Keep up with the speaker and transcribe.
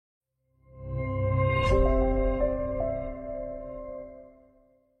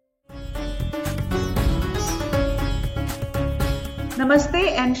Namaste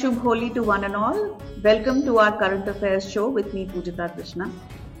and Shubh Holi to one and all. Welcome to our current affairs show with me, Pujita Krishna,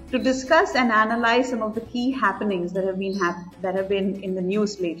 to discuss and analyze some of the key happenings that have been in the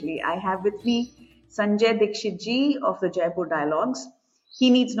news lately. I have with me Sanjay Dixit ji of the Jaipur Dialogues.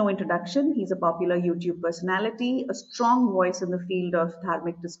 He needs no introduction. He's a popular YouTube personality, a strong voice in the field of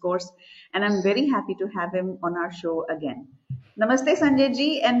dharmic discourse, and I'm very happy to have him on our show again. Namaste, Sanjay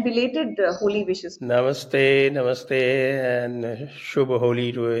ji, and belated Holi wishes. Namaste, and Shubh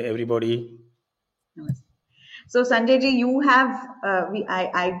Holi to everybody. Namaste. So Sanjay ji, you have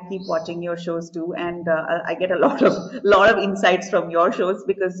I keep watching your shows too, and I get a lot of insights from your shows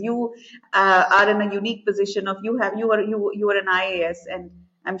because you are in a unique position of you were an IAS, and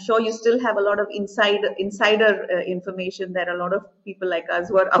I'm sure you still have a lot of insider information that a lot of people like us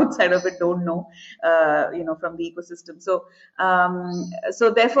who are outside of it don't know, from the ecosystem.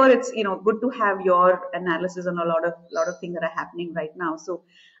 So therefore it's good to have your analysis on a lot of things that are happening right now. So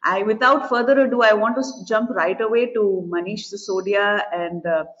without further ado, I want to jump right away to Manish Sisodia. And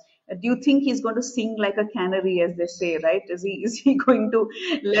do you think he's going to sing like a canary, as they say, right? Is he going to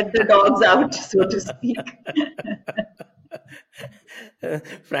let the dogs out, so to speak?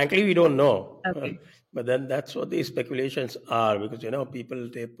 Frankly, we don't know. Okay. But then that's what these speculations are, because people,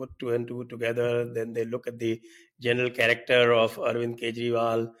 they put two and two together, then they look at the general character of Arvind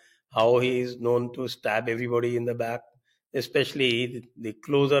Kejriwal, how he is known to stab everybody in the back, especially the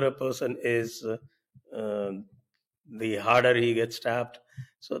closer a person is, the harder he gets stabbed.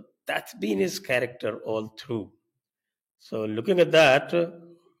 So that's been his character all through. So looking at that,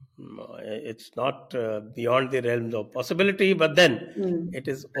 it's not beyond the realms of possibility, but then it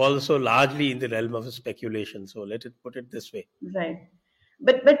is also largely in the realm of speculation. So let it put it this way. Right.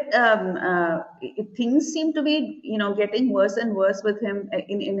 Things seem to be getting worse and worse with him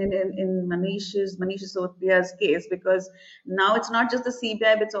in Manish Sisodia's case, because now it's not just the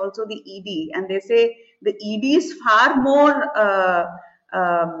CBI but it's also the ED, and they say the ED is far more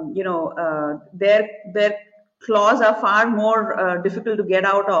their claws are far more difficult to get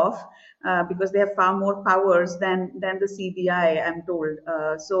out of because they have far more powers than the CBI, I'm told.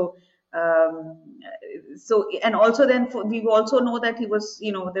 And also then we also know that he was,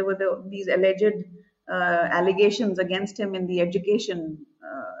 there were these alleged allegations against him in the education.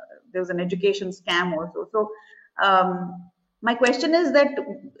 There was an education scam also. So my question is that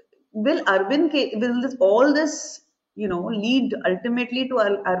will all this lead ultimately to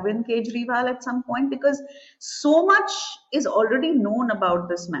Arvind Kejriwal at some point, because so much is already known about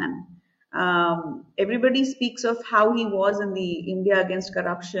this man. Everybody speaks of how he was in the India against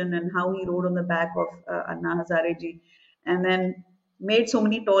corruption and how he rode on the back of Anna Hazareji, and then made so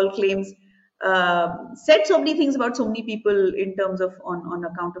many tall claims, said so many things about so many people in terms of on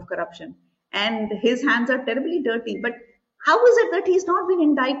account of corruption, and his hands are terribly dirty. But how is it that he's not been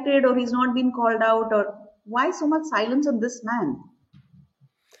indicted or he's not been called out, or why so much silence on this man?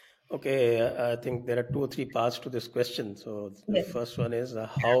 Okay, I think there are two or three parts to this question. So the Yes. first one is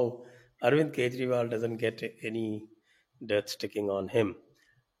how Arvind Kejriwal doesn't get any dirt sticking on him.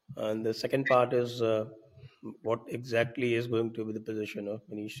 And the second part is what exactly is going to be the position of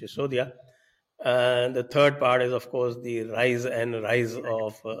Manish Sisodia. And the third part is, of course, the rise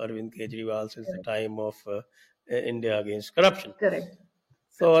of Arvind Kejriwal since the time of India against corruption. Correct.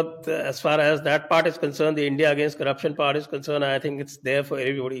 So, as far as that part is concerned, the India against corruption part is concerned, I think it's there for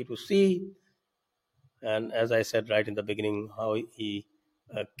everybody to see. And as I said right in the beginning, how he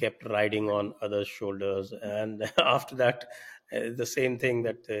kept riding on others' shoulders. And after that, the same thing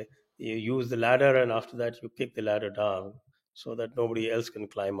that you use the ladder, and after that, you kick the ladder down so that nobody else can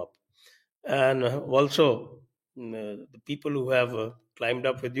climb up. And also, the people who have climbed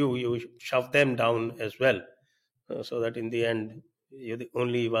up with you, you shove them down as well, so that in the end, you're the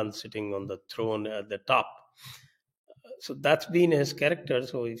only one sitting on the throne at the top. So that's been his character.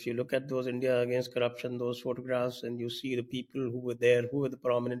 So if you look at those India against corruption, those photographs, and you see the people who were there, who were the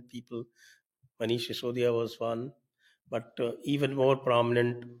prominent people, Manish Sisodia was one, but even more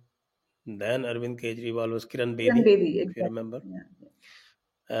prominent than Arvind Kejriwal was Kiran Bedi, Bedi, if you exactly. remember. Yeah.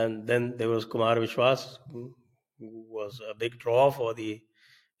 And then there was Kumar Vishwas, who was a big draw for the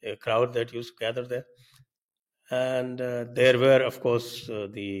crowd that used to gather there. And there were, of course,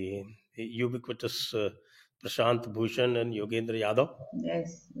 the ubiquitous Prashant Bhushan and Yogendra Yadav.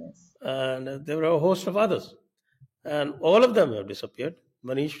 Yes, yes. And there were a host of others. And all of them have disappeared.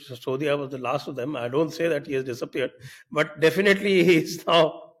 Manish Sisodia was the last of them. I don't say that he has disappeared, but definitely he is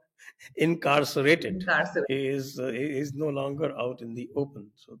now incarcerated. He is no longer out in the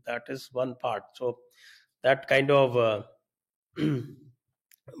open. So that is one part. So that kind of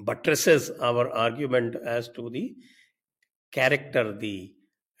buttresses our argument as to the character, the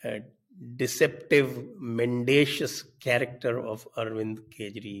uh, deceptive, mendacious character of Arvind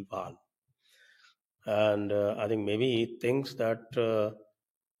Kejriwal. And I think maybe he thinks that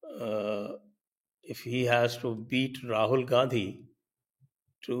if he has to beat Rahul Gandhi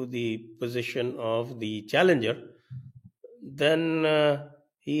to the position of the challenger, then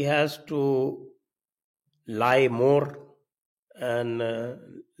he has to lie more and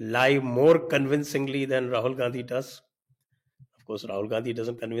lie more convincingly than Rahul Gandhi does. Of course, Rahul Gandhi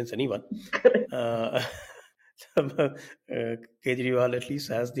doesn't convince anyone. Uh, Kejriwal at least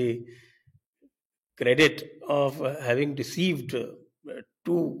has the credit of having deceived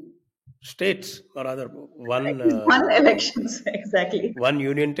two states, or rather one He's won elections, exactly. one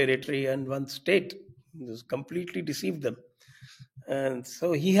union territory and one state. He's completely deceived them, and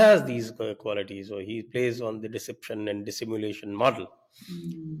so he has these qualities. So he plays on the deception and dissimulation model.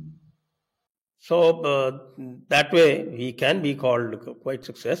 So that way he can be called quite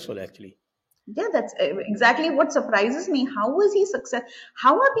successful, actually. Yeah, that's exactly what surprises me. How is he success?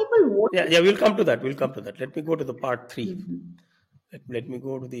 How are people Yeah, voting? yeah, we'll come to that. We'll come to that. Let me go to the part 3. Mhm. Let me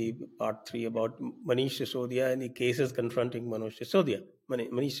go to the part 3 about Manish Sisodia and the cases confronting Manish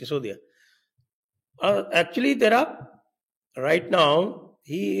Sisodia. Actually, there are, right now,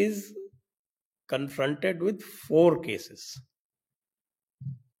 he is confronted with 4 cases.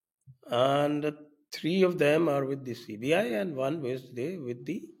 And 3 of them are with the CBI and one with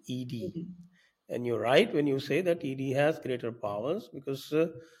the ED. And you're right when you say that ED has greater powers, because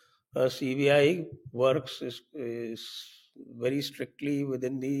CBI works is very strictly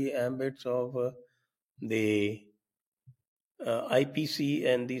within the ambits of the IPC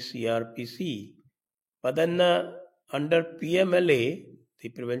and the CRPC. But then under PMLA, the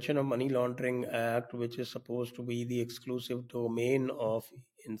Prevention of Money Laundering Act, which is supposed to be the exclusive domain of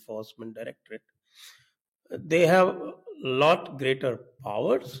Enforcement Directorate, they have a lot greater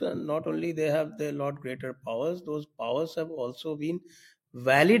powers. And not only they have the lot greater powers, those powers have also been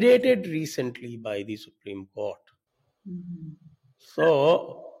validated recently by the Supreme Court.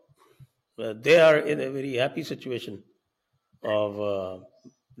 So they are in a very happy situation of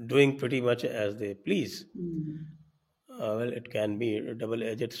doing pretty much as they please. Well, it can be a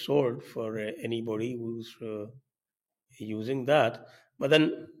double-edged sword for anybody who's using that, but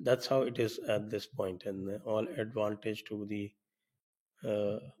then that's how it is at this point, and all advantage to the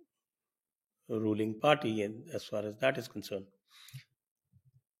uh, ruling party, and as far as that is concerned.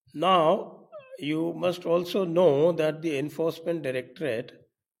 Now, you must also know that the Enforcement Directorate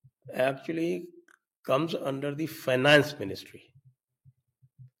actually comes under the Finance Ministry.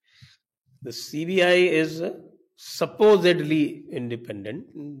 The CBI is supposedly independent,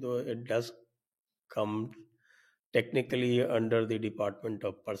 though it does come technically under the Department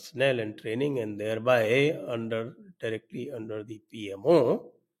of Personnel and Training, and thereby directly under the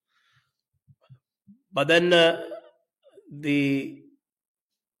PMO. But then the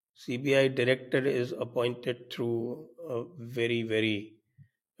CBI director is appointed through a very, very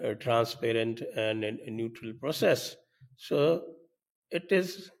transparent and neutral process. So it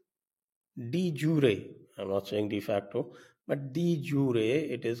is de jure, I'm not saying de facto, but de jure,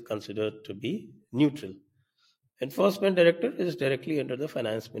 it is considered to be neutral. Enforcement Director is directly under the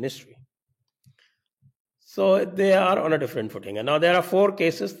Finance Ministry. So they are on a different footing. And now there are 4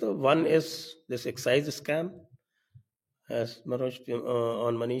 cases. The one is this excise scam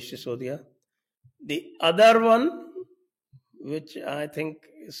on Manish Sisodia. The other one, which I think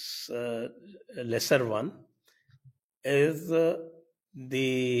is a lesser one, is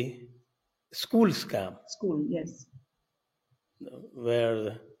the school scam, School, yes.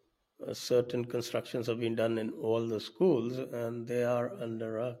 where certain constructions have been done in all the schools and they are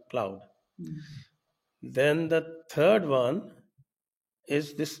under a cloud. Then the third one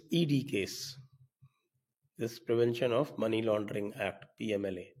is this ED case, this Prevention of Money Laundering Act,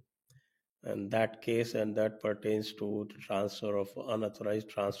 PMLA. And that case, and that pertains to unauthorized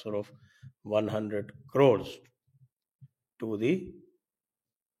transfer of 100 crores to the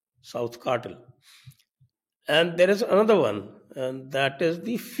South Cartel. And there is another one, and that is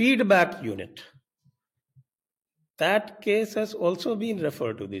the feedback unit. That case has also been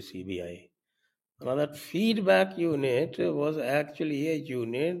referred to the CBI. Now, that feedback unit was actually a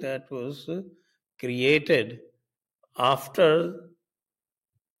unit that was created after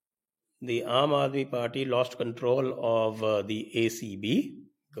the Aam Aadmi Party lost control of the ACB,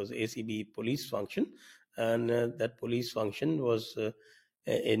 because ACB police function, and that police function was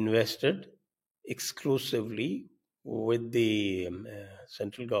invested exclusively with the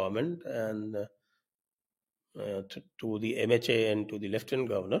central government and to the MHA and to the Lieutenant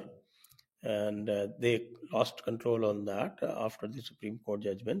Governor. and they lost control on that after the Supreme Court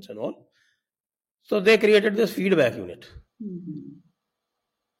judgments and all. So they created this feedback unit Mhm.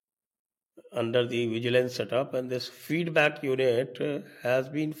 under the vigilance setup, and this feedback unit has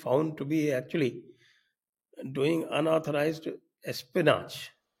been found to be actually doing unauthorized espionage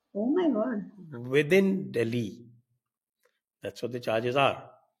Oh my God. within Delhi. That's what the charges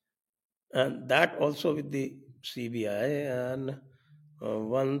are, and that also with the CBI. And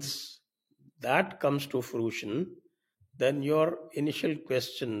once that comes to fruition, then your initial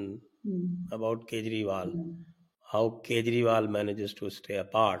question Mm. about Kejriwal, Mm. how Kejriwal manages to stay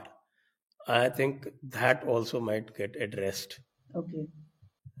apart, I think that also might get addressed. Okay.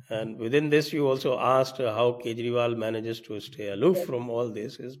 And within this, you also asked how Kejriwal manages to stay aloof from all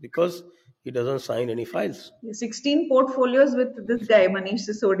this is because he doesn't sign any files. 16 portfolios with this guy, Manish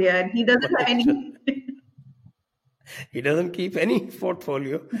Sisodia, and he doesn't have Manish, any. he doesn't keep any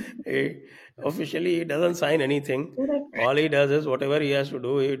portfolio. He, officially, he doesn't sign anything. Correct. All he does is whatever he has to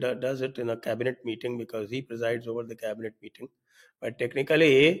do, he does it in a cabinet meeting because he presides over the cabinet meeting. But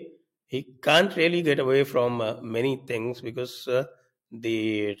technically, he can't really get away from many things because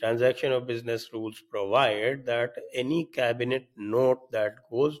the transaction of business rules provide that any cabinet note that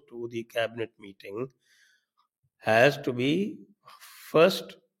goes to the cabinet meeting has to be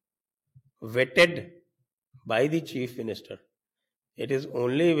first vetted by the chief minister. It is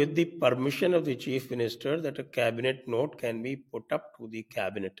only with the permission of the chief minister that a cabinet note can be put up to the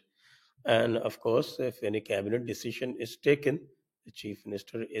cabinet. And of course, if any cabinet decision is taken, the chief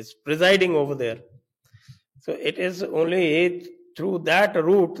minister is presiding over there. So it is only through that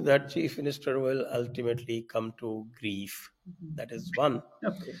route that chief minister will ultimately come to grief. That is one.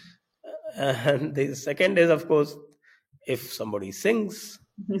 Okay. And the second is, of course, if somebody sings,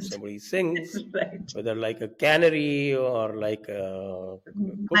 Right. whether like a canary or like a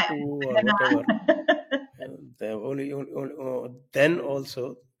cuckoo or whatever, then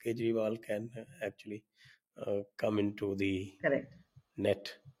also Kejriwal can actually come into the Correct.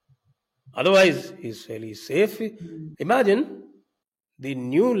 net. Otherwise, he's fairly safe. Mm. Imagine the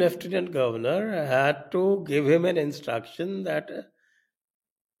new lieutenant governor had to give him an instruction that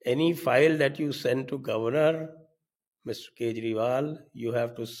any file that you send to governor, Mr. Kejriwal, you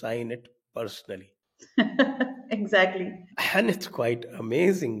have to sign it personally. Exactly. And it's quite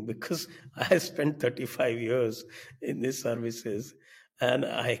amazing because I spent 35 years in these services and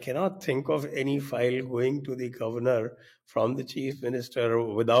I cannot think of any file going to the governor from the chief minister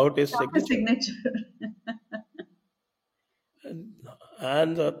without his Without a signature. signature.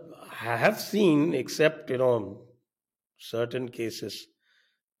 And I have seen, except, certain cases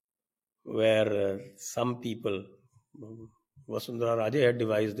where some people, Vasundhara Raje had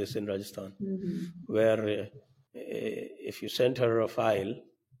devised this in Rajasthan, Mhm. where if you sent her a file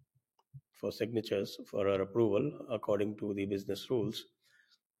for signatures for her approval according to the business rules,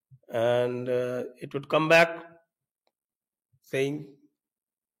 and it would come back saying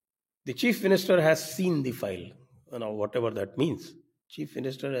the chief minister has seen the file. Now, whatever that means, chief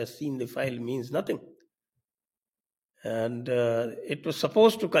minister has seen the file means nothing, and it was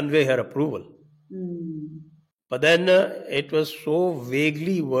supposed to convey her approval. Mm. But then it was so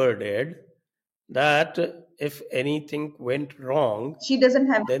vaguely worded that if anything went wrong, She doesn't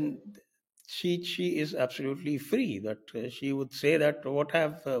have. then she is absolutely free. That she would say that what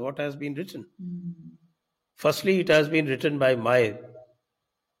has been written. Mm. Firstly, it has been written by my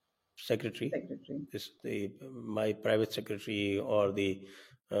secretary, Secretary. my private secretary, or the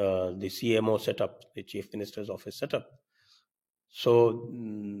CMO setup, the chief minister's office setup. So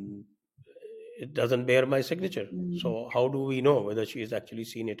it doesn't bear my signature. Mm. So how do we know whether she has actually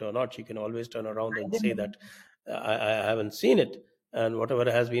seen it or not? She can always turn around I and didn't say know. that I haven't seen it, and whatever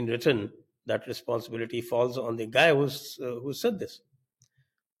has been written, that responsibility falls on the guy who said this.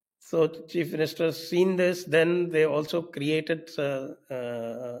 So the chief minister seen this, then they also created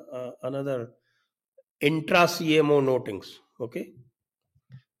another intra CMO notings. Okay,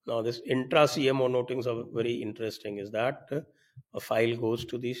 now this intra CMO notings are very interesting. Is that a file goes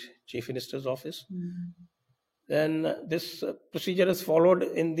to the chief minister's office, Mm. then this procedure is followed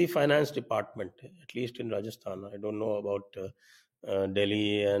in the finance department, at least in Rajasthan. I don't know about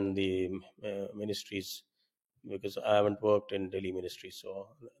Delhi and the ministries because I haven't worked in Delhi ministry, so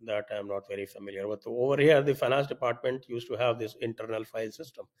that I'm not very familiar. But over here, the finance department used to have this internal file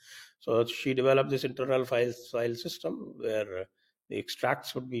system. So she developed this internal file system where the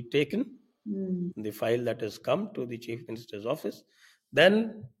extracts would be taken, Mm. the file that has come to the chief minister's office.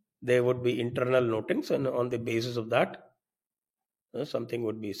 Then there would be internal notings, and on the basis of that, something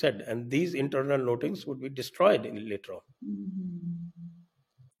would be said. And these internal notings would be destroyed later on. Mhm.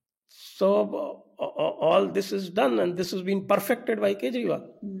 So all this is done, and this has been perfected by Kejriwal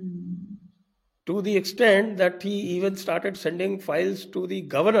Mm. to the extent that he even started sending files to the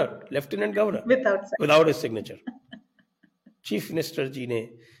governor, lieutenant governor, Without without his signature. Chief minister ji ने,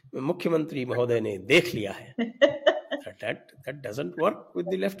 मुख्यमंत्री महोदय ने देख लिया है. That doesn't work with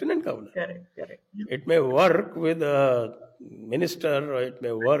the lieutenant governor. correct, correct. It may work with a minister, or it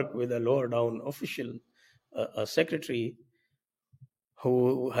may work with a lower down official, a secretary who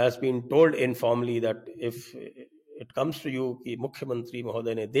has been told informally that if it comes to you कि मुख्यमंत्री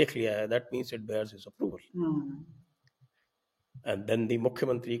महोदय ने देख लिया है, that means it bears his approval. Mm. And then the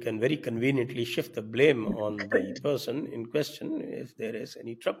Mukhyamantri can very conveniently shift the blame on the person in question if there is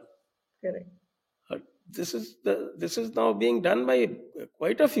any trouble. Correct. This is now being done by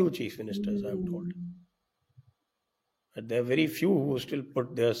quite a few chief ministers, I'm told. But there are very few who still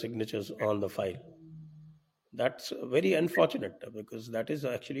put their signatures on the file. That's very unfortunate, because that is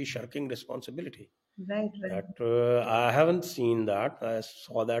actually shirking responsibility. Right, right. That I haven't seen that. I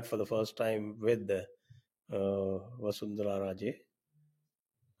saw that for the first time with Vasundhara Raje.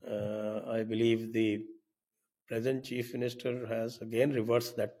 I believe the present chief minister has again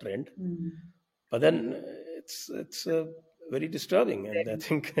reversed that trend. Mm. But then it's very disturbing, and I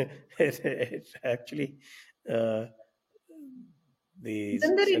think it actually the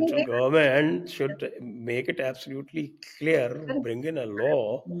Isn't there any central way? government should make it absolutely clear, Correct. bring in a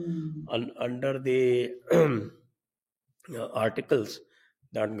law under the articles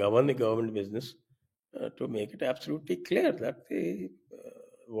that govern the government business, to make it absolutely clear that the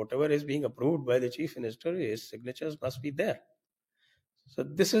whatever is being approved by the chief minister, his signatures must be there. So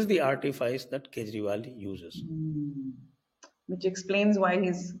this is the artifice that Kejriwal uses. Mm. Which explains why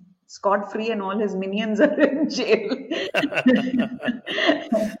he's scot-free and all his minions are in jail.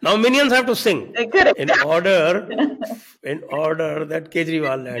 Now minions have to sing Correct. in order that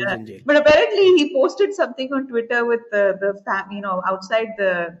Kejriwal lands in jail. But apparently he posted something on Twitter with outside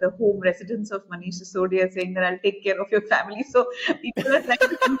the home residence of Manish Sisodia, saying that I'll take care of your family. So people are trying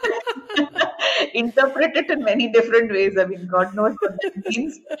to interpret it in many different ways. I mean, God knows what that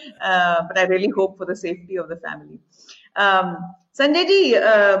means. But I really hope for the safety of the family. Sanjay ji,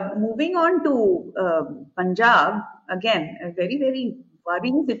 moving on to Punjab, again, a very, very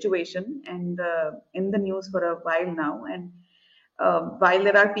worrying situation, and in the news for a while now. And while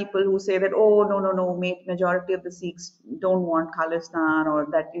there are people who say that, oh, no, no, no, majority of the Sikhs don't want Khalistan, or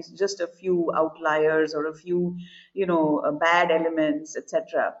that is just a few outliers or a few, bad elements,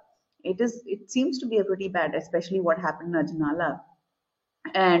 etc. It seems to be a pretty bad, especially what happened in Ajnala.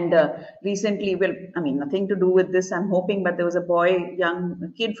 And recently, well, I mean, nothing to do with this, I'm hoping, but there was a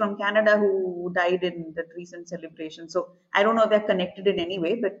young kid from Canada who died in that recent celebration. So I don't know if they're connected in any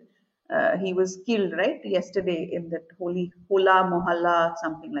way, but he was killed, right, yesterday in that holy Hola Mohalla,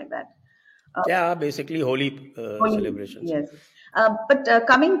 something like that. Yeah, basically holy celebrations. Yes. But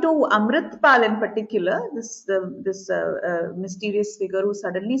coming to Amritpal in particular, this mysterious figure who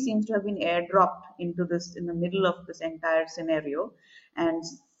suddenly seems to have been airdropped into this in the middle of this entire scenario, and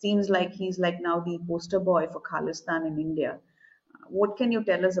seems like he's like now the poster boy for Khalistan in India. What can you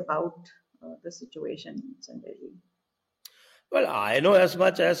tell us about the situation, Sanjay ji? Well, I know as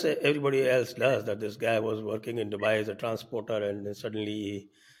much as everybody else does that this guy was working in Dubai as a transporter, and then suddenly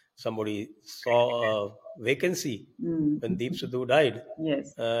somebody saw a vacancy when Deep Sidhu died.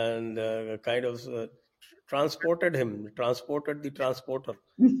 Yes. And kind of transported the transporter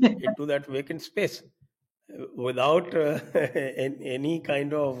into that vacant space without any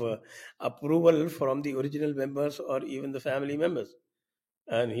kind of approval from the original members or even the family members.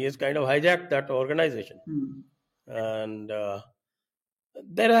 And he has kind of hijacked that organization. And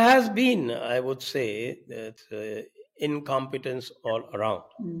there has been, I would say, that incompetence all around.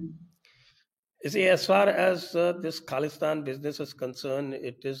 You see, as far as this Khalistan business is concerned,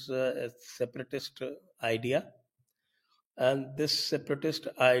 it is a separatist idea. And this separatist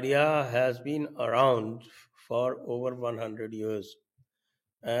idea has been around for over 100 years.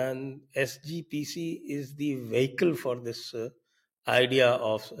 And SGPC is the vehicle for this idea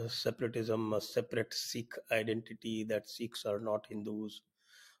of separatism, a separate Sikh identity, that Sikhs are not Hindus.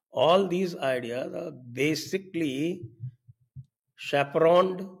 All these ideas are basically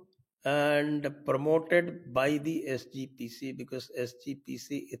chaperoned and promoted by the SGPC, because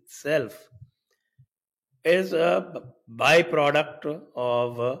SGPC itself is a byproduct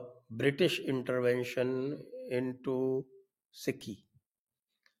of British intervention into Sikhi.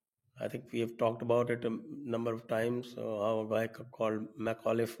 I think we have talked about it a number of times, how a guy called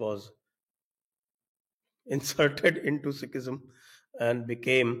MacAuliffe was inserted into Sikhism and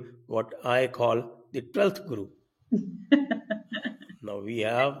became what I call the 12th Guru. Now we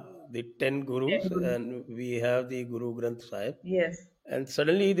have the 10 gurus, Ten gurus. and we have the Guru Granth Sahib. Yes. And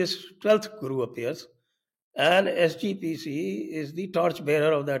suddenly this 12th guru appears, and SGPC is the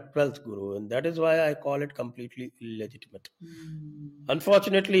torchbearer of that 12th guru, and that is why I call it completely illegitimate. Mm.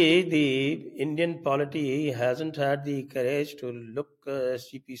 Unfortunately, the Indian polity hasn't had the courage to look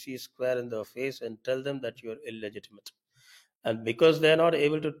SGPC square in the face and tell them that you're illegitimate. And because they're not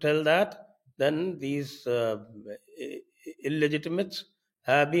able to tell that, then these illegitimates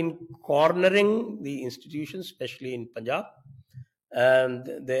have been cornering the institutions, especially in Punjab, and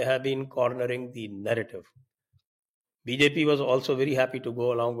they have been cornering the narrative. BJP was also very happy to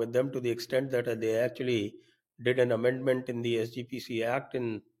go along with them to the extent that they actually did an amendment in the SGPC Act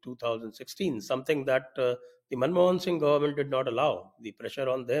in 2016, something that the Manmohan Singh government did not allow. The pressure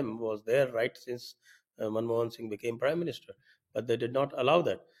on them was there right since Manmohan Singh became Prime Minister, but they did not allow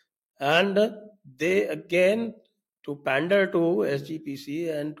that. And they again, to pander to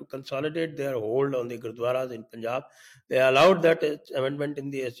SGPC and to consolidate their hold on the Gurdwaras in Punjab, they allowed that amendment in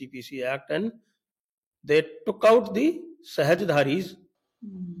the SGPC Act, and they took out the Sahajdharis,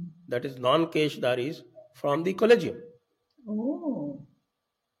 Mm. that is non-Keshdharis, from the collegium. Oh.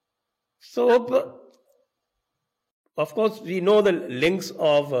 So, of course, we know the links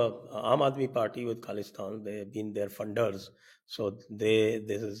of Aam Aadmi Party with Khalistan. They have been their funders. So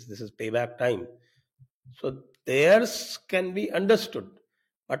this is payback time. So theirs can be understood.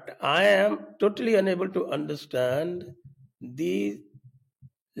 But I am totally unable to understand the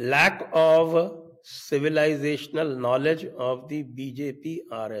lack of civilizational knowledge of the BJP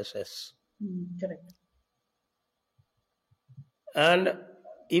RSS. Correct. And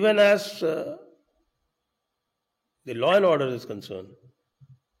even as the law and order is concerned,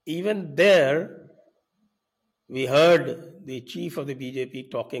 even there we heard the chief of the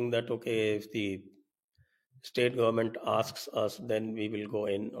BJP talking that, okay, if the state government asks us, then we will go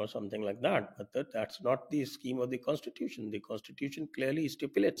in or something like that. But that's not the scheme of the constitution. The constitution clearly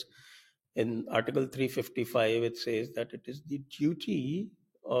stipulates in Article 355, it says that it is the duty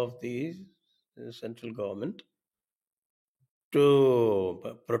of the central government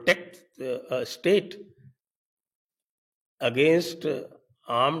to protect a state against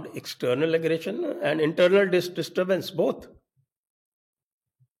armed external aggression and internal disturbance, both.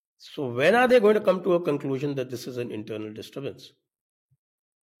 So when are they going to come to a conclusion that this is an internal disturbance?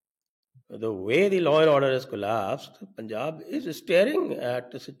 The way the law and order has collapsed, Punjab is staring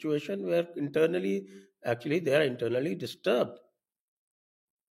at a situation where actually they are internally disturbed.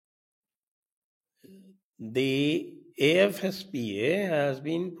 The AFSPA has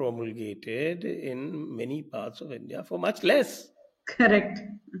been promulgated in many parts of India for much less. Correct.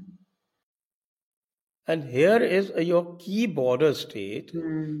 And here is your key border state,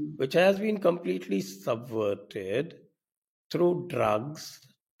 Mm. which has been completely subverted through drugs,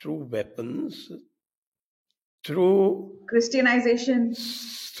 through weapons, through Christianization.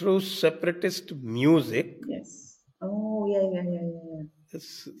 separatist music. Yes. Oh, yeah.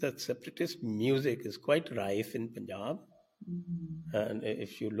 That separatist music is quite rife in Punjab. Mm. And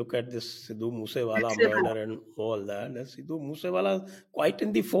if you look at this Sidhu Moosewala murder and all that, Sidhu Moosewala is quite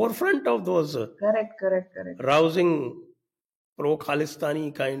in the forefront of those Correct. rousing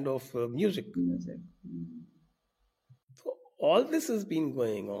pro-Khalistani kind of music. Music. Mm. So all this has been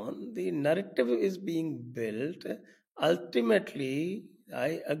going on. The narrative is being built. Ultimately,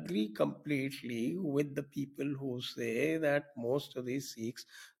 I agree completely with the people who say that most of these Sikhs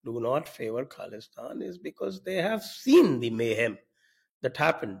do not favor Khalistan is because they have seen the mayhem that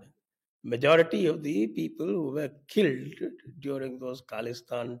happened. Majority of the people who were killed during those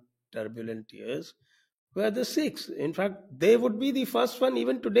Khalistan turbulent years were the Sikhs. In fact, they would be the first one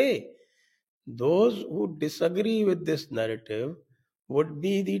even today. Those who disagree with this narrative would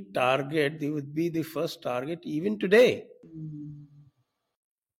be the target, they would be the first target even today. Mm.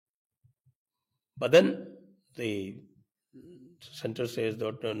 But then the center says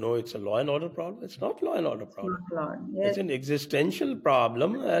that no, it's a law and order problem. It's not law and order problem. Not Lord. It's Yes. an existential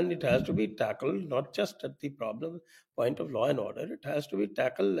problem, and it has to be tackled not just at the problem point of law and order. It has to be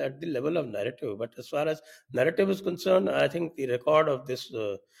tackled at the level of narrative. But as far as narrative is concerned, I think the record of this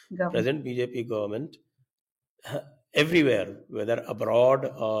Government. present BJP government everywhere, whether abroad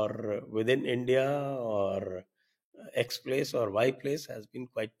or within India or X place or Y place, has been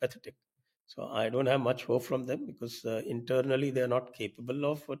quite pathetic. So I don't have much hope from them because internally they are not capable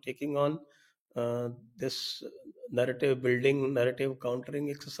of taking on this narrative building, narrative countering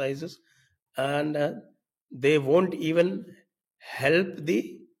exercises, and they won't even help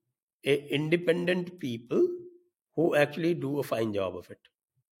the independent people who actually do a fine job of it.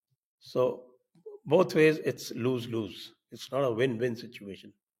 So both ways, it's lose-lose. It's not a win-win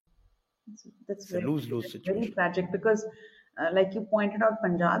situation. That's It's a very, lose-lose very situation. tragic because, like you pointed out,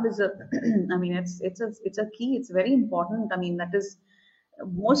 Punjab is a, I mean, it's a key. It's very important. I mean, that is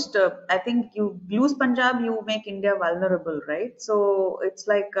most. I think you lose Punjab, you make India vulnerable, right? So it's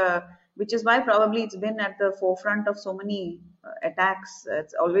like, which is why probably it's been at the forefront of so many attacks.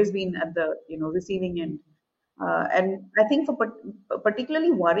 It's always been at the receiving end. And I think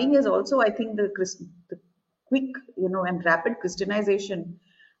particularly worrying is also, I think, the quick, and rapid Christianization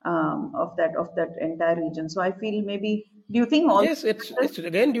of that entire region. So I feel maybe, do you think all Yes, it's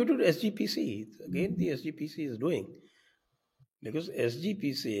again due to SGPC. It's again, the SGPC is doing, because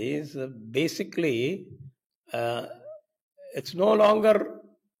SGPC is basically, uh, it's no longer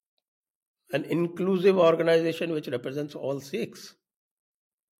an inclusive organization which represents all Sikhs,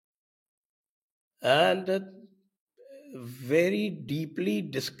 and very deeply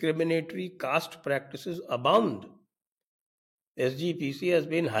discriminatory caste practices abound. SGPC has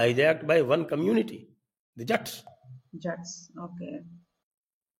been hijacked by one community, the Jats, Jats? Okay,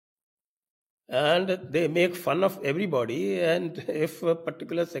 and they make fun of everybody. And if a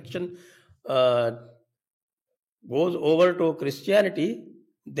particular section uh, goes over to Christianity,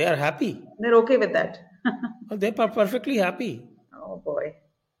 they are happy. they're okay with that. They are perfectly happy. Oh boy.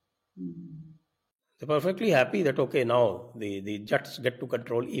 Mm. They're perfectly happy that, okay, now the Jats get to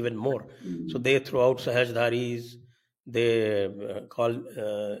control even more. So Mm. they throw out Sahajdharis, they call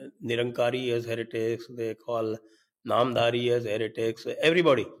Nirankari as heretics, they call Namdari as heretics,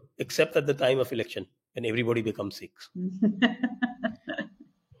 everybody, except at the time of election, when everybody becomes Sikhs.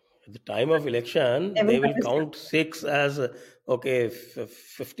 At the time of election, they Everyone will is. count Sikhs as, okay,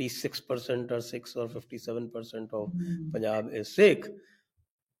 56% or 6 or 57% of Mm. Punjab is Sikh.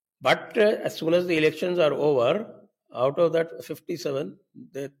 But as soon as the elections are over, out of that 57,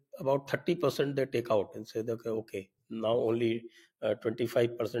 they, about 30% they take out and say, that, okay, now only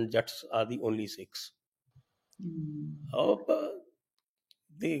 25% Jats are the only Sikhs. Mm. Oh,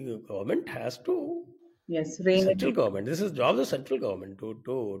 the government has to, Yes, the rein it central in. government, this is job of the central government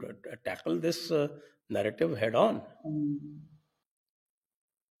to tackle this narrative head on. Mm.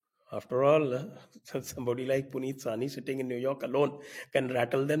 After all, somebody like Puneet Sani sitting in New York alone can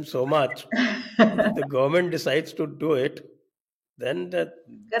rattle them so much. And if the government decides to do it, then they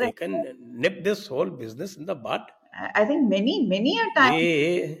Correct. can nip this whole business in the bud. I think many a time.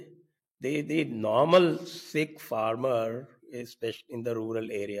 The normal Sikh farmer, especially in the rural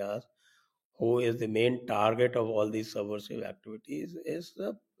areas, who is the main target of all these subversive activities, is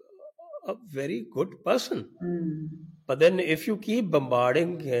a very good person. Mm. But then, if you keep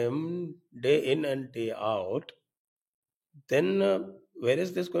bombarding him day in and day out, then where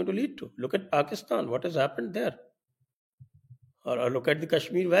is this going to lead to? Look at Pakistan. What has happened there? Or look at the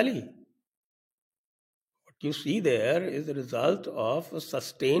Kashmir Valley. What you see there is the result of a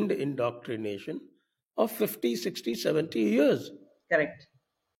sustained indoctrination of 50, 60, 70 years. Correct.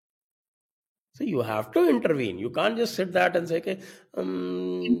 So you have to intervene. You can't just sit that and say, okay,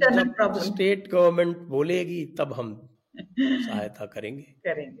 Internal जब problem. state government बोलेगी तब हम सहायता करेंगे.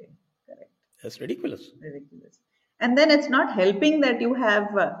 Correct. Correct. That's ridiculous. Ridiculous. And then it's not helping that you have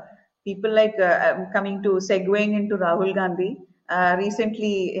people like, coming to segueing into Rahul Gandhi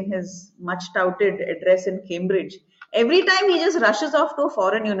recently in his much touted address in Cambridge. Every time he just rushes off to a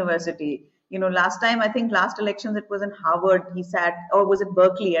foreign university. Last time, I think last elections, it was in Harvard. He sat, or was it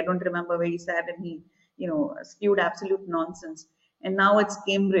Berkeley? I don't remember where he sat, and he, spewed absolute nonsense. And now it's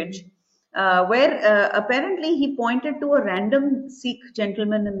Cambridge, where apparently he pointed to a random Sikh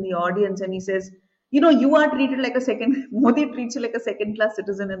gentleman in the audience, and he says, you are treated like a second, Modi treats you like a second class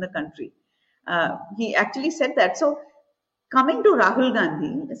citizen in the country. He actually said that. So, coming to Rahul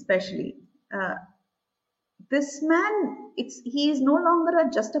Gandhi, especially, uh, this man, he is no longer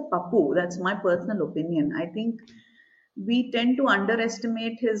just a papu. That's my personal opinion. I think we tend to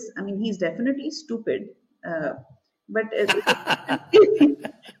underestimate his. I mean, he's definitely stupid, uh, but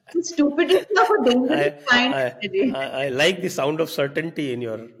stupidity of a dangerous I, kind. I, I like the sound of certainty in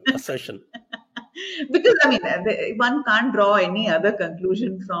your assertion. Because I mean, one can't draw any other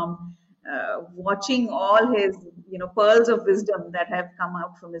conclusion from watching all his, pearls of wisdom that have come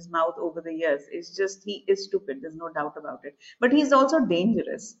out from his mouth over the years. It's just, he is stupid. There's no doubt about it. But he's also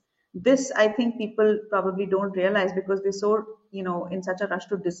dangerous. This, I think, people probably don't realize because we're so, in such a rush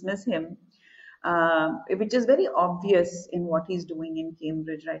to dismiss him, which is very obvious in what he's doing in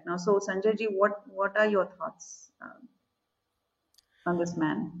Cambridge right now. So, Sanjay ji, what are your thoughts on this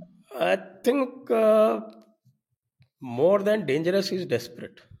man? I think more than dangerous, he's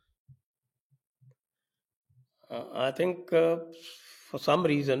desperate. I think for some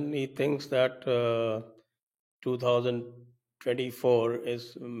reason he thinks that 2000 24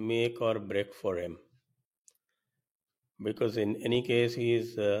 is make or break for him, because in any case he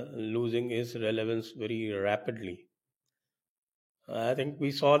is losing his relevance very rapidly. I think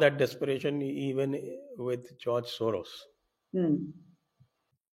we saw that desperation even with George Soros, Hmm.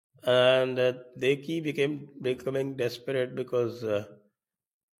 and they keep becoming desperate because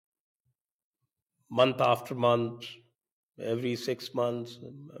month after month, every 6 months,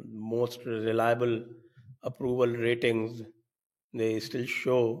 most reliable approval ratings, they still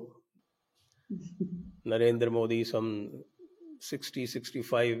show Narendra Modi some 60,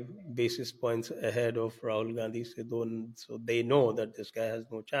 65 basis points ahead of Rahul Gandhi. So they know that this guy has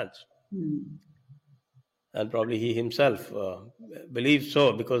no chance. Hmm. And probably he himself believes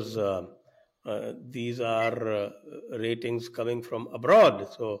so, because these are ratings coming from abroad.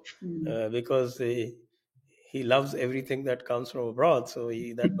 So Hmm. because he loves everything that comes from abroad, so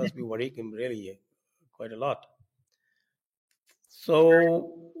that must be worrying him really quite a lot.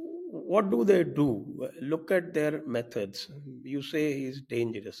 So what do they do? Look at their methods. You say he's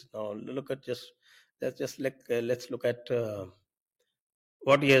dangerous. Now look at just let's look at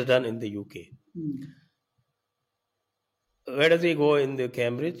what he has done in the UK. Hmm. Where does he go in the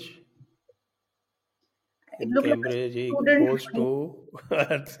Cambridge? It In looked like a Cambridge, he student goes running. to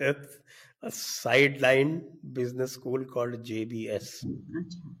a sideline business school called JBS.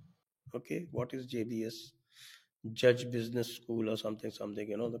 Acha. Okay, what is JBS? Judge Business School or something.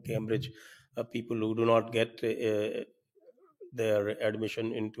 The Cambridge people who do not get their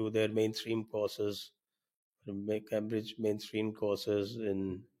admission into their mainstream courses, Cambridge mainstream courses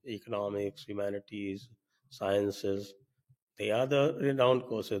in economics, humanities, sciences. They are the renowned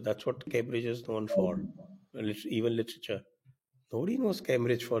courses. That's what Cambridge is known for. Even literature. Nobody knows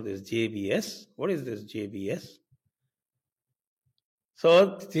Cambridge for this JBS. What is this JBS?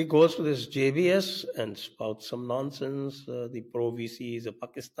 So he goes to this JBS and spouts some nonsense. The pro VC is a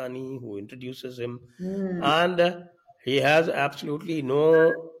Pakistani who introduces him, Hmm. and he has absolutely no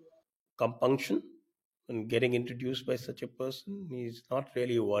compunction in getting introduced by such a person. He's not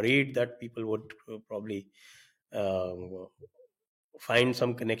really worried that people would probably uh, find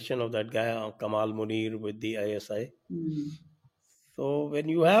some connection of that guy, Kamal Munir, with the ISI. Hmm. So when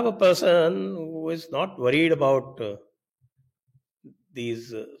you have a person who is not worried about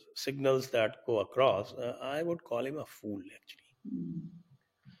these signals that go across, I would call him a fool actually. Hmm.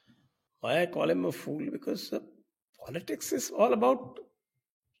 Why I call him a fool? Because politics is all about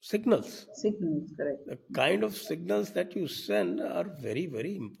signals. Signals, correct. The kind of signals that you send are very,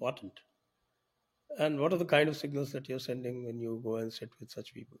 very important. And what are the kind of signals that you're sending when you go and sit with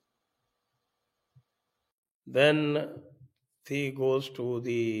such people? Then he goes to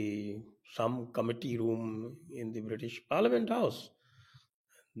the some committee room in the British Parliament House.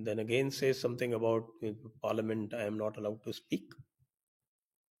 Then again says something about Parliament, I am not allowed to speak.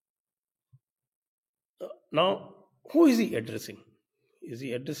 Now, who is he addressing? Is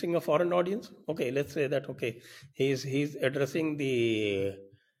he addressing a foreign audience? Okay, let's say that. Okay, he's addressing the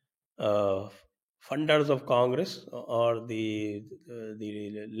uh, funders of Congress, or the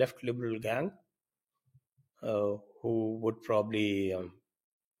left liberal gang, who would probably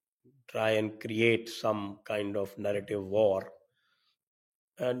try and create some kind of narrative war.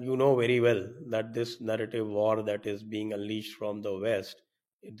 And you know very well that this narrative war that is being unleashed from the West,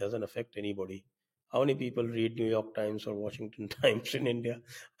 it doesn't affect anybody. How many people read New York Times or Washington Times in India?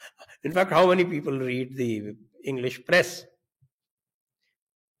 In fact, how many people read the English press?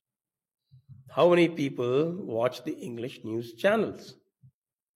 How many people watch the English news channels?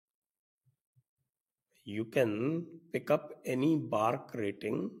 You can pick up any bark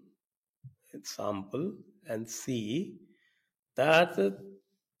rating sample and see that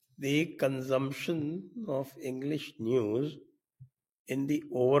the consumption of English news in the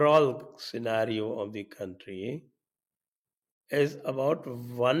overall scenario of the country is about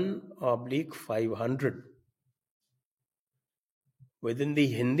 1 oblique 500. Within the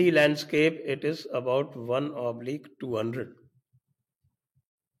Hindi landscape, it is about 1 oblique 200.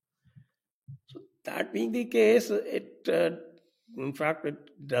 So that being the case, in fact,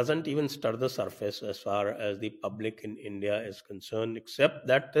 it doesn't even stir the surface as far as the public in India is concerned, except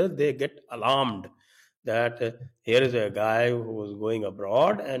that they get alarmed that here is a guy who is going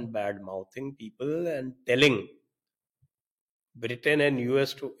abroad and bad mouthing people and telling Britain and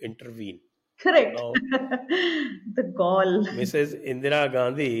US to intervene. Correct. Now, The gall. Mrs. Indira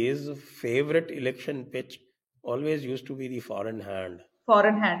Gandhi's favorite election pitch always used to be the foreign hand.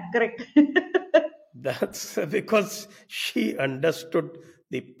 Foreign hand, correct. That's because she understood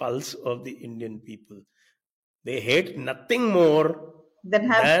the pulse of the Indian people. They hate nothing more Then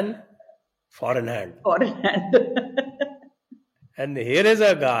have than foreign hand. foreign hand. And here is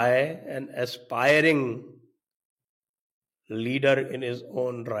a guy, an aspiring leader in his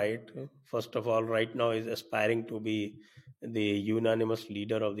own right. First of all, right now is aspiring to be the unanimous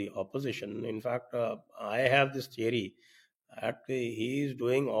leader of the opposition. In fact, I have this theory that he is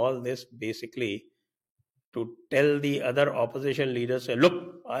doing all this basically to tell the other opposition leaders, say,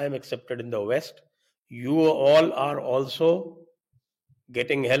 look, I am accepted in the West. You all are also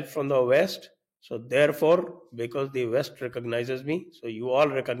getting help from the West. So therefore, because the West recognizes me, so you all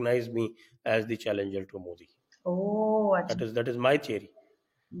recognize me as the challenger to Modi. Oh, That is my theory.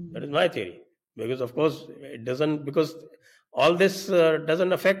 That mm, is my theory. Because of course it doesn't, because all this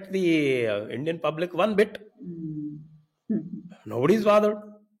doesn't affect the Indian public one bit. mm. Nobody's bothered,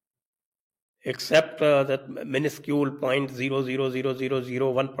 except that minuscule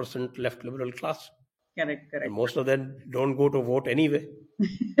 0.00001% left liberal class, Correct, and correct. most of them don't go to vote anyway.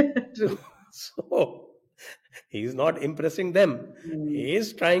 True. So he's not impressing them. Mm. He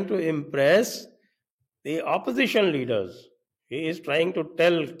is trying to impress the opposition leaders. He is trying to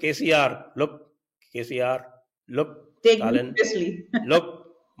tell KCR, look, KCR, look, Take me Stalin, seriously. look,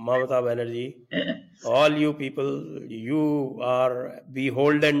 Mamata Banerjee, all you people, you are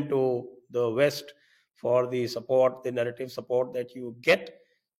beholden to the West for the support, the narrative support that you get.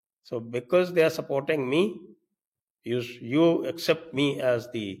 So because they are supporting me, you accept me as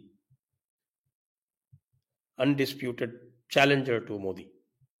the undisputed challenger to Modi.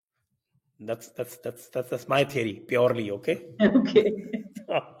 That's my theory purely. Okay. Okay.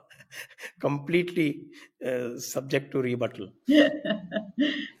 Completely subject to rebuttal.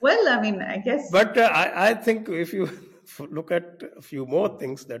 Well, I mean, I guess. But I think if you look at a few more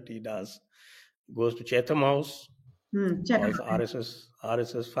things that he does, goes to Chatham House, Chatham. calls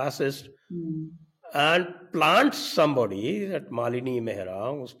RSS fascist, Hmm. and plants somebody, that Malini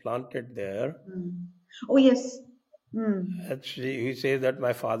Mehra, who's planted there. Hmm. Oh, yes. Hmm. Actually, he says that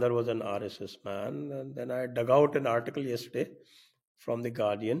my father was an RSS man, and then I dug out an article yesterday from the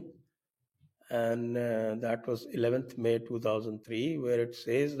Guardian, and that was 11th May 2003, where it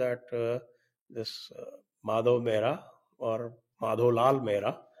says that this Madhav Mehra, or Madhav Lal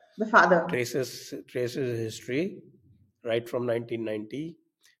Mehra, The father. traces history right from 1990,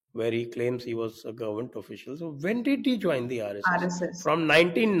 where he claims he was a government official. So when did he join the RSS? RSS. From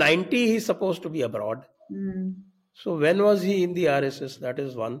 1990, he's supposed to be abroad. Hmm. So when was he in the RSS? That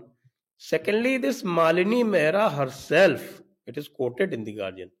is one. Secondly, this Malini Mehra herself, it is quoted in the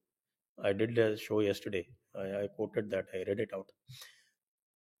Guardian. I did a show yesterday. I quoted that. I read it out.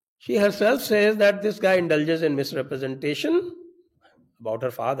 She herself says that this guy indulges in misrepresentation about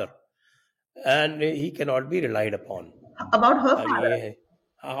her father, and he cannot be relied upon. About her And father.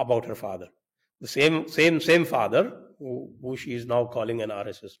 about her father, the same father who she is now calling an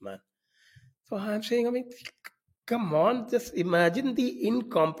RSS man. So I'm saying, I mean, come on, just imagine the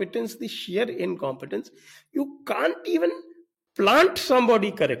incompetence, the sheer incompetence. You can't even plant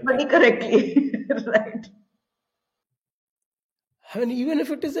somebody correctly. Very correctly. Right. I mean, even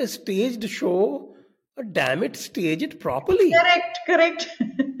if it is a staged show, damn it, stage it properly. Correct, correct.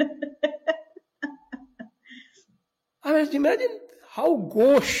 I mean, imagine how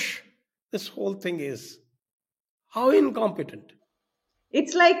gauche this whole thing is. How incompetent.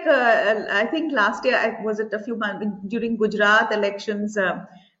 It's like I think last year, was it a few months during Gujarat elections?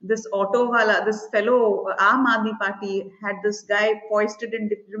 This auto wala, this fellow Aam Aadmi Party had this guy foisted in.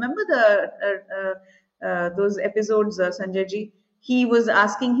 Remember those episodes, Sanjay ji? He was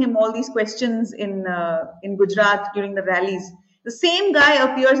asking him all these questions in Gujarat during the rallies. The same guy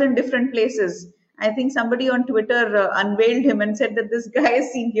appears in different places. I think somebody on Twitter unveiled him and said that this guy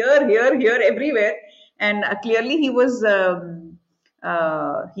is seen here, here, here, everywhere, and clearly he was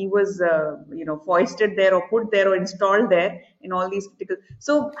foisted there or put there or installed there in all these critical.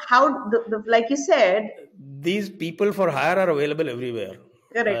 So how like you said. These people for hire are available everywhere.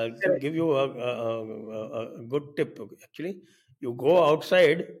 Correct, I can correct. give you a good tip. Actually, you go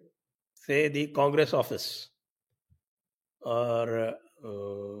outside, say the Congress office, or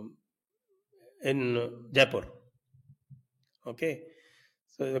in Jaipur. Okay,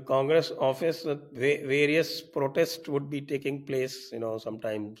 so the Congress office, various protests would be taking place.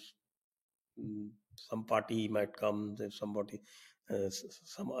 Sometimes some party might come, if somebody,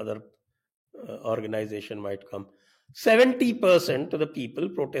 some other organization might come. 70% of the people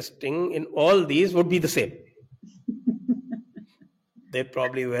protesting in all these would be the same. They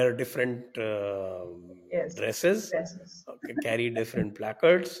probably wear different Yes, dresses, yes. carry different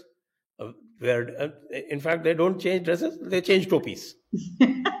placards. In fact, they don't change dresses; they change topis.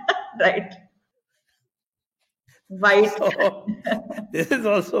 Right. White. So this is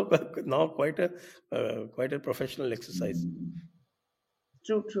also now quite a professional exercise.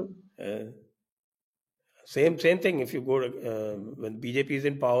 True, true. Uh, same thing. If you go to, when BJP is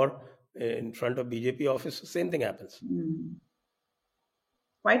in power, in front of BJP office, same thing happens. Mm.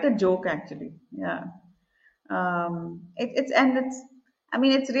 Quite a joke, actually. Yeah. It's I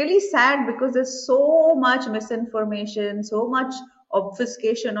mean, it's really sad because there's so much misinformation, so much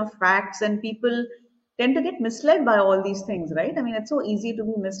obfuscation of facts, and people tend to get misled by all these things, right? I mean, it's so easy to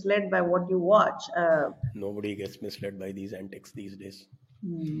be misled by what you watch. Nobody gets misled by these antics these days.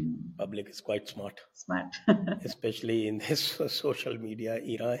 Hmm, Public is quite smart, smart. especially in this social media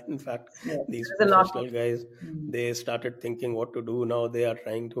era. In fact, Yes, these there's a lot of. professional guys, Hmm. they started thinking what to do. Now they are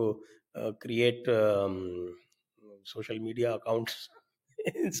trying to create social media accounts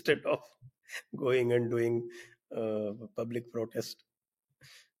instead of going and doing public protest.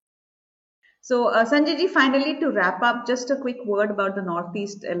 So, Sanjay ji, finally, to wrap up, just a quick word about the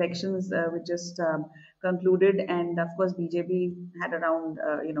Northeast elections, which just concluded, and of course, BJP had around,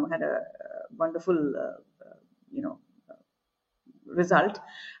 had a wonderful, you know, result.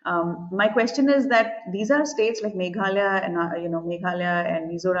 My question is that these are states like Meghalaya and Meghalaya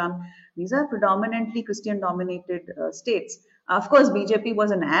and Mizoram. These are predominantly Christian-dominated states. Of course, BJP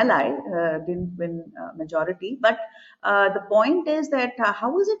was an ally, didn't win majority, but the point is that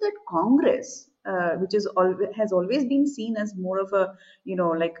how is it that Congress, which is has always been seen as more of a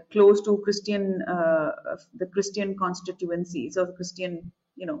like close to Christian, the Christian constituencies or the Christian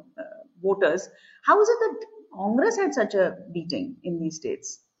voters, how is it that Congress had such a beating in these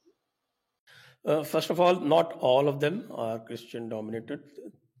states? First of all, not all of them are Christian dominated.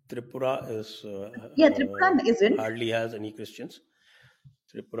 Tripura is Yeah, Tripura isn't. hardly has any Christians.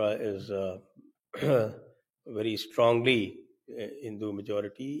 Tripura is very strongly Hindu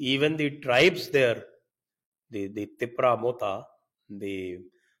majority. Even the tribes there, the Tipra Mota, the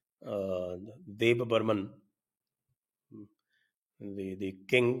Dev Burman, the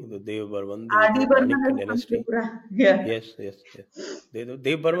king, the Dev Burman, R.D. the Burman Manik is from dynasty. Tripura. Yeah, Yes, yes, yes. The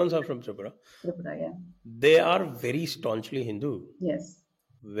Dev Burmans are from Tripura. Tripura. Yeah. They are very staunchly Hindu, Yes.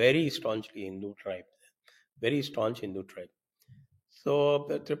 very staunchly Hindu tribe, very staunch Hindu tribe. So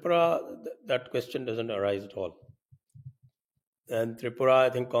Tripura, that question doesn't arise at all. And Tripura, I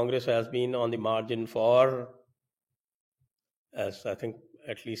think Congress has been on the margin for, as I think,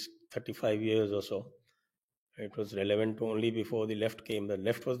 at least 35 years or so. It was relevant only before the left came. The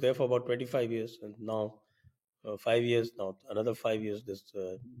left was there for about 25 years, and now 5 years, now another 5 years, this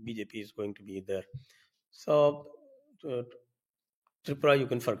BJP is going to be there. So uh, Tripura, you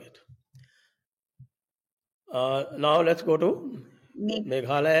can forget. Now let's go to Meg-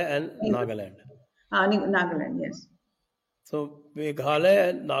 Meghalaya and Nagaland. Nagaland. Yes. So Meghalaya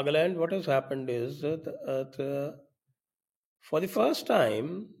and Nagaland, what has happened is for the first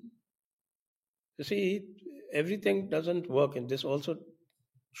time, you see, everything doesn't work, and this also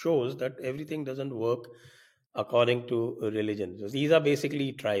shows that everything doesn't work according to religion. So these are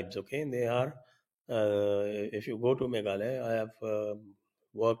basically tribes, okay? They are, if you go to Meghalaya, I have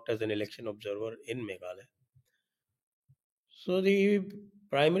worked as an election observer in Meghalaya. So the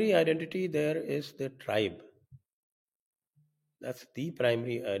primary identity there is the tribe. That's the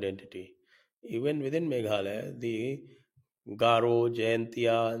primary identity. Even within Meghalaya, the Garo,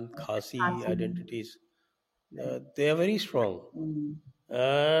 Jaintia, and Khasi Awesome. identities, Right. they are very strong. Mm.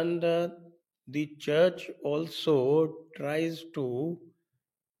 And the church also tries to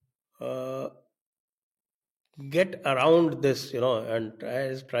uh, get around this, and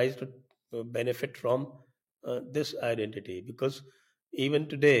tries to benefit from this identity, because even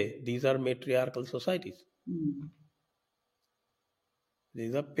today, these are matriarchal societies. Mm.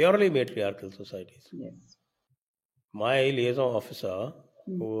 These are purely matriarchal societies. Yes. My liaison officer,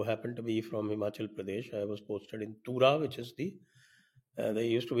 Mm. who happened to be from Himachal Pradesh, I was posted in Tura, which is there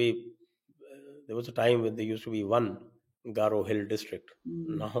used to be, there was a time when there used to be one Garo Hill district.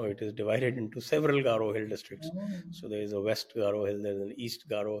 Mm. Now it is divided into several Garo Hill districts. Oh. So there is a West Garo Hill, there is an East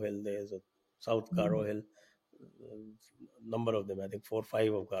Garo Hill, there is a South Mm. Garo Hill, number of them, I think 4 or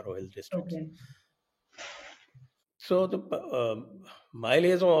 5 of Garo Hill districts. Okay. So my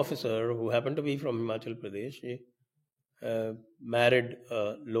liaison officer, who happened to be from Himachal Pradesh, he married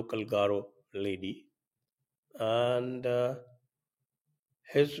a local Garo lady, and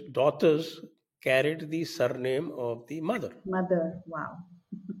his daughters carried the surname of the mother. Mother. Wow.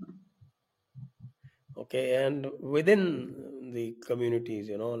 Okay, and within the communities,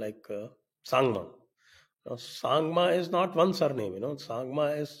 like Sangma. Now, Sangma is not one surname.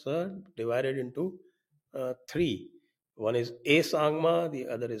 Sangma is divided into three. One is A Sangma, the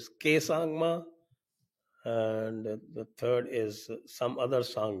other is K Sangma, and the third is some other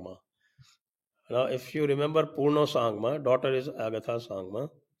Sangma. Now, if you remember Purno Sangma, daughter is Agatha Sangma.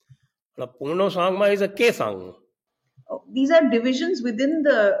 Now, Purno Sangma is a K Sangma. Oh, these are divisions within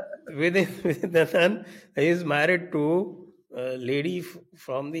the. Within the son, he is married to a lady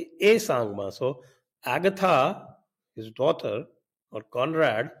from the A Sangma. So, Agatha, his daughter, or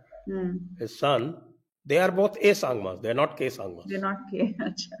Conrad, Hmm, his son, they are both A Sangmas. They are not K they're Sangmas. not K.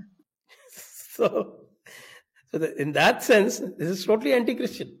 Acha. So, in that sense, this is totally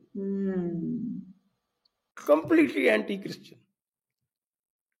anti-Christian, Hmm. completely anti-Christian.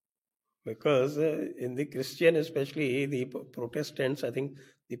 Because in the Christian, especially the Protestants, I think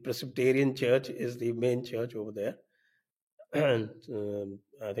the Presbyterian Church is the main church over there, and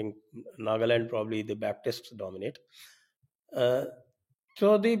I think Nagaland probably the Baptists dominate. Uh,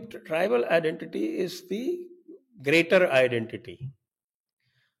 so the tribal identity is the greater identity.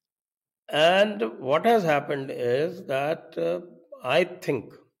 And what has happened is that I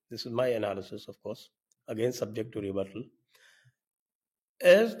think, this is my analysis, of course, again subject to rebuttal,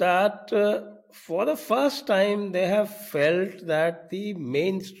 is that for the first time they have felt that the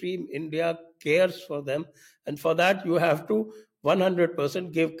mainstream India cares for them, and for that you have to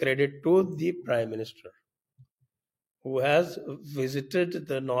 100% give credit to the Prime Minister, who has visited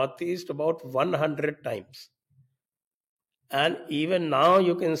the Northeast about 100 times. And even now,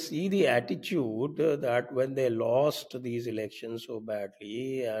 you can see the attitude that when they lost these elections so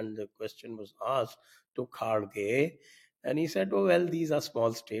badly, and the question was asked to Kharge, and he said, "Oh well, these are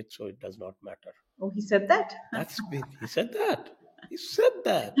small states, so it does not matter." Oh, he said that? He said that. He said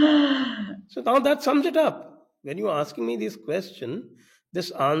that. So now that sums it up. When you're asking me this question,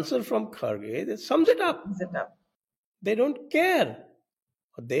 this answer from Kharge, that sums it up. Is it up? They don't care.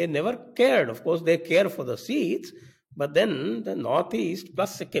 They never cared. Of course, they care for the seats, but then the Northeast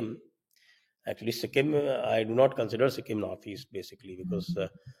plus Sikkim. Actually, Sikkim, I do not consider Sikkim Northeast basically, because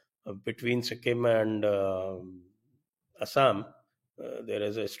between Sikkim and Assam, there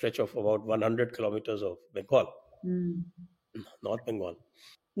is a stretch of about 100 kilometers of Bengal, Hmm. North Bengal.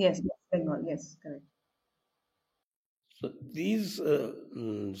 Yes, yes, Bengal. Yes, correct. So these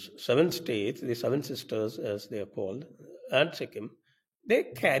seven states, the seven sisters as they are called, and Sikkim, they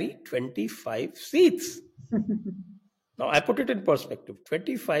carry 25 seats. Now, I put it in perspective.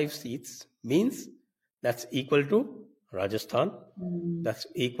 25 seats means that's equal to Rajasthan, Hmm. that's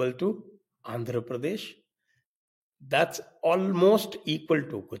equal to Andhra Pradesh, that's almost equal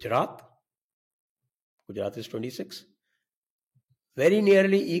to Gujarat. Gujarat is 26. Very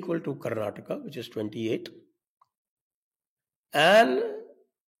nearly equal to Karnataka, which is 28. And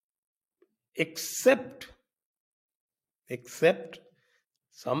except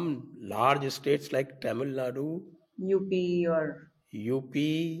some large states like Tamil Nadu, UP or UP,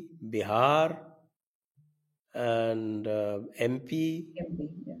 Bihar, and MP. MP.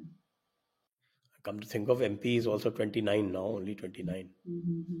 Yeah. Come to think of, MP is also 29 now, only 29.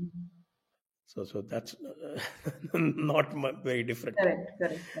 Mm-hmm. So that's not very different. Correct,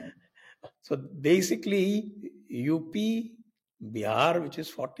 correct, correct. So basically, UP, Bihar, which is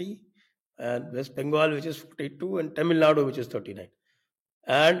 40, and West Bengal, which is 42, and Tamil Nadu, which is 39,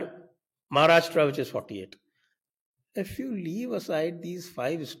 and Maharashtra, which is 48. If you leave aside these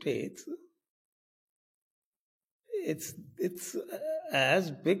five states, it's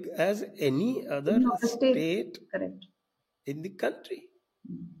as big as any other Not a state. state Correct. in the country.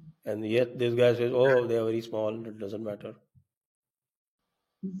 Mm. And yet this guy says, "Oh, they are very small. It doesn't matter."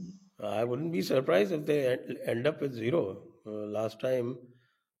 I wouldn't be surprised if they end up with zero. Last time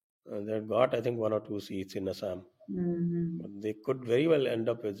they got, I think, one or two seats in Assam. Mm-hmm. They could very well end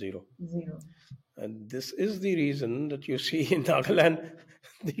up with zero. Zero. And this is the reason that you see in Nagaland,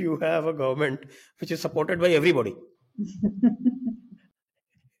 you have a government which is supported by everybody.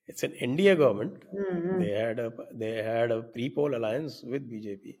 It's an India government. Mm-hmm. They had a pre-poll alliance with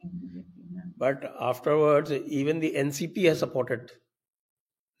BJP, Yeah. but afterwards, even the NCP has supported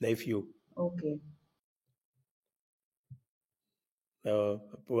the few. Okay.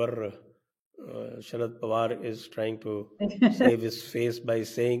 Poor Sharad Pawar is trying to save his face by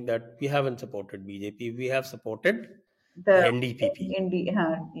saying that we haven't supported BJP, we have supported The NDPP.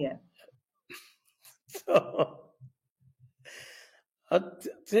 yeah. So,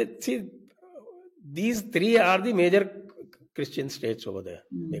 see, these three are the major Christian states over there: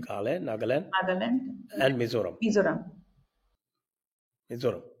 Meghalaya, Nagaland, Nagaland and Mizoram.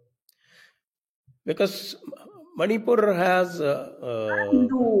 Mizoram. Because Manipur has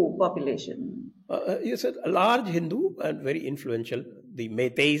Hindu population. yes, a large Hindu and very influential. The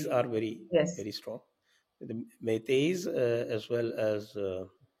Meiteis are very Yes. very strong. The Meiteis as well as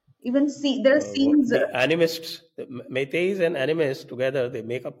Even there are scenes. The animists, the Meiteis and animists together, they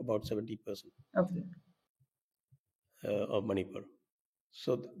make up about 70% Okay. of Manipur.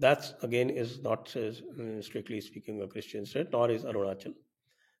 So that's again is not strictly speaking a Christian state, nor is Arunachal.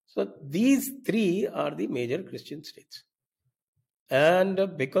 So these three are the major Christian states.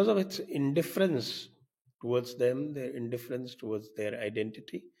 And because of its indifference towards them, their indifference towards their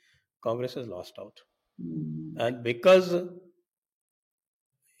identity, Congress has lost out. And because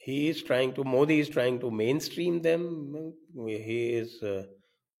Modi is trying to mainstream them, he is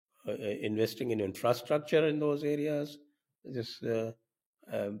investing in infrastructure in those areas, just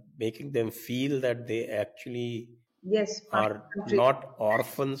making them feel that they actually Yes, part of are the country. not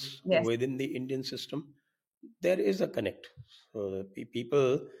orphans Yes. within the Indian system. There is a connect. So the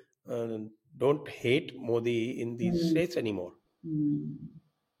people don't hate Modi in these states anymore.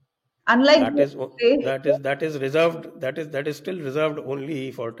 Unlike That the is state, that is reserved. That is still reserved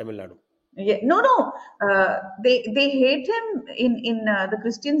only for Tamil Nadu. yeah, no. They hate him in the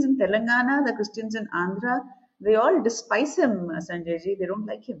Christians in Telangana, the Christians in Andhra. They all despise him, Sanjay ji. They don't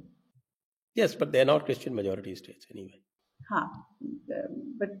like him. Yes, but they're not Christian majority states anyway. Huh.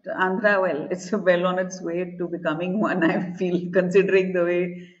 But Andhra, well, it's well on its way to becoming one. I feel, considering the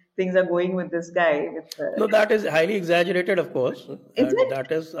way things are going with this guy. No, that is highly exaggerated, of course. Is it?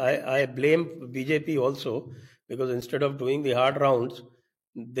 That is, I blame BJP also, because instead of doing the hard rounds,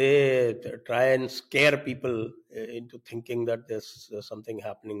 they try and scare people into thinking that there's something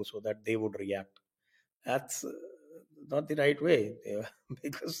happening so that they would react. That's not the right way,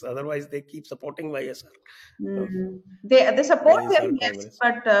 because otherwise they keep supporting YSR. They support YSR him, yes, Congress.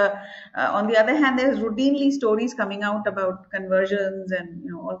 but on the other hand, there's routinely stories coming out about conversions and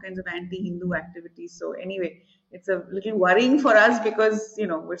all kinds of anti-Hindu activities. So anyway, it's a little worrying for us because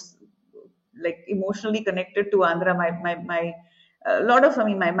we're like emotionally connected to Andhra. My a lot of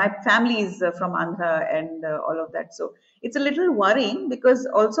my family is from Andhra and all of that. So it's a little worrying because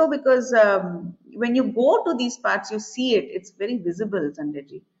when you go to these parts, you see it. It's very visible,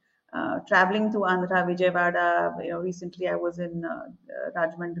 Sanjay. Traveling to Andhra, Vijayawada, recently I was in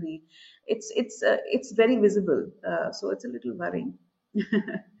Rajmundry. It's very visible, so it's a little worrying.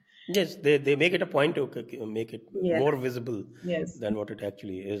 Yes, they make it a point to make it Yes, more visible yes, than what it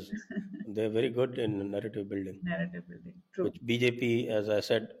actually is. They're very good in narrative building, narrative building. True. which BJP, as I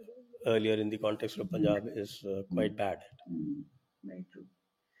said earlier in the context of Punjab, is quite bad. Very true.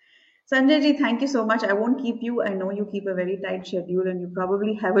 Sanjay ji, thank you so much. I won't keep you. I know you keep a very tight schedule and you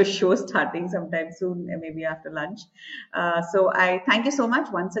probably have a show starting sometime soon, maybe after lunch. So I thank you so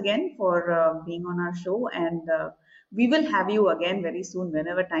much once again for being on our show, and we will have you again very soon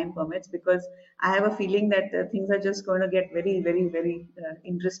whenever time permits, because I have a feeling that things are just going to get very, very, very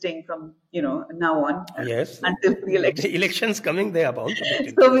interesting from now on Yes, until the with election. the elections coming, they are bound to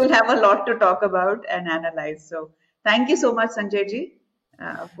get So we'll interesting. have a lot to talk about and analyze. So thank you so much, Sanjay ji.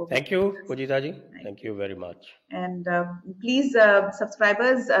 For being Thank you, with us. Pujita ji. Thank Thank you. you very much. And please,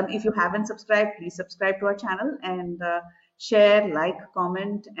 subscribers, if you haven't subscribed, please subscribe to our channel and share, like,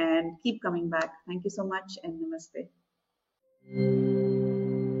 comment, and keep coming back. Thank you so much and namaste.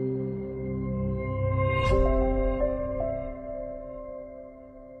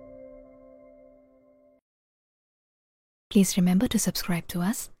 Please remember to subscribe to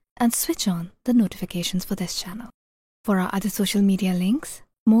us and switch on the notifications for this channel. For our other social media links,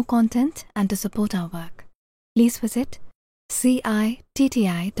 more content, and to support our work, please visit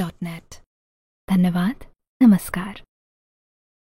citti.net. Dhanyavad. Namaskar.